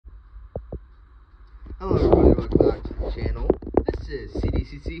Hello everybody, welcome back to the channel. This is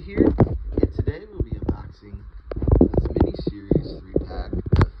CDCC here, and today we'll be unboxing this mini-series 3-pack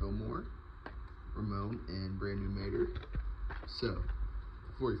of Fillmore, Ramone, and brand new Radiator. So,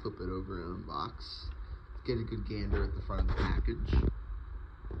 before we flip it over and unbox, let's get a good gander at the front of the package.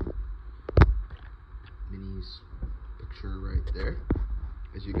 Mini's picture right there,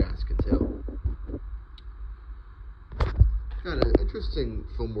 as you guys can tell. Got an interesting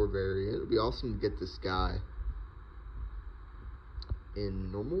Fillmore variant. It would be awesome to get this guy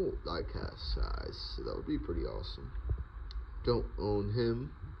in normal diecast size, so that would be pretty awesome. Don't own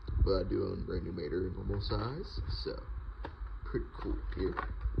him, but I do own brand new Radiator in normal size, so pretty cool here.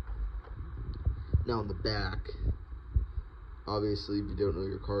 Now on the back, obviously if you don't know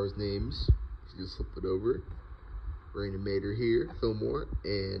your car's names, you just flip it over. Brand new Radiator here, Fillmore,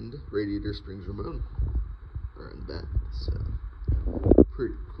 and Radiator Springs Ramone are in the back, so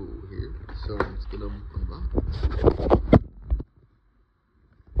pretty cool here. So let's get them unboxed.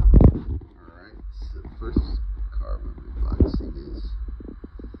 Alright, so the first car we'll be unboxing is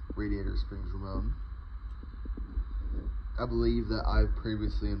Radiator Springs Ramone. I believe that I've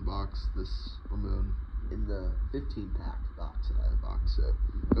previously unboxed this Ramone in the 15-pack box that I unboxed, so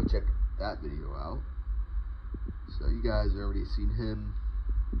go check that video out. So you guys have already seen him.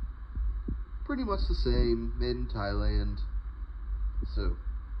 Pretty much the same, made in Thailand. So,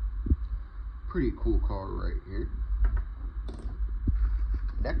 pretty cool car right here.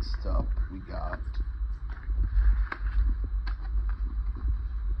 Next up, we got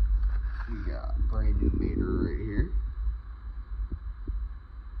brand new Radiator right here.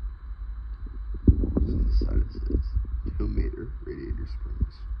 What's on the side? It says Radiator, Radiator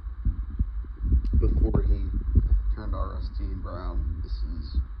Springs. Before he turned all rusty and brown, this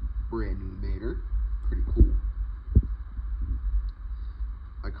is brand new Radiator. Pretty cool.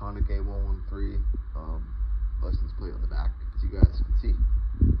 Iconic A113 license plate on the back, as you guys can see.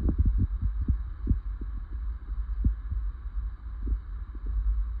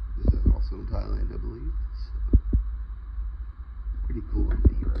 This is also in Thailand, I believe. So, pretty cool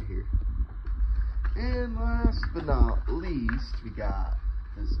mini right here. And last but not least, we got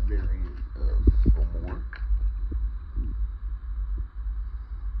this variant of Fillmore.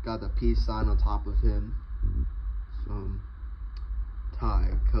 Got the peace sign on top of him. Some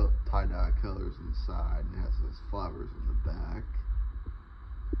tie-dye colors on the side, and it has those flowers on the back.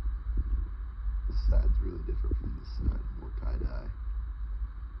 This side's really different from this side, more tie-dye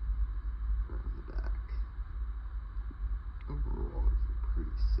right on the back. Overall, it's a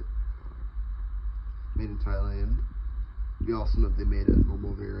pretty sick car. Made in Thailand. It'd be awesome if they made a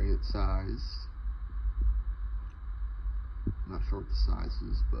normal variant size. I'm not sure what the size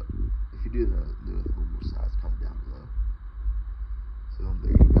is, but if you do the normal size, comment down below. So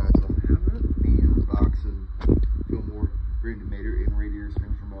there you guys all have it. Me unboxing Fillmore, brand new Radiator, and Radiator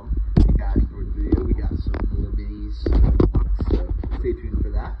Springs Ramone. If you guys enjoyed the video, we got some more minis to unbox, so stay tuned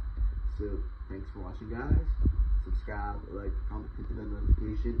for that. So thanks for watching, guys. Subscribe, like, comment, hit the bell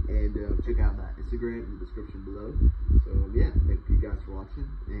notification, and check out my Instagram in the description below. So yeah, thank you guys for watching,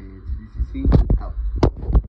 and CDCC out.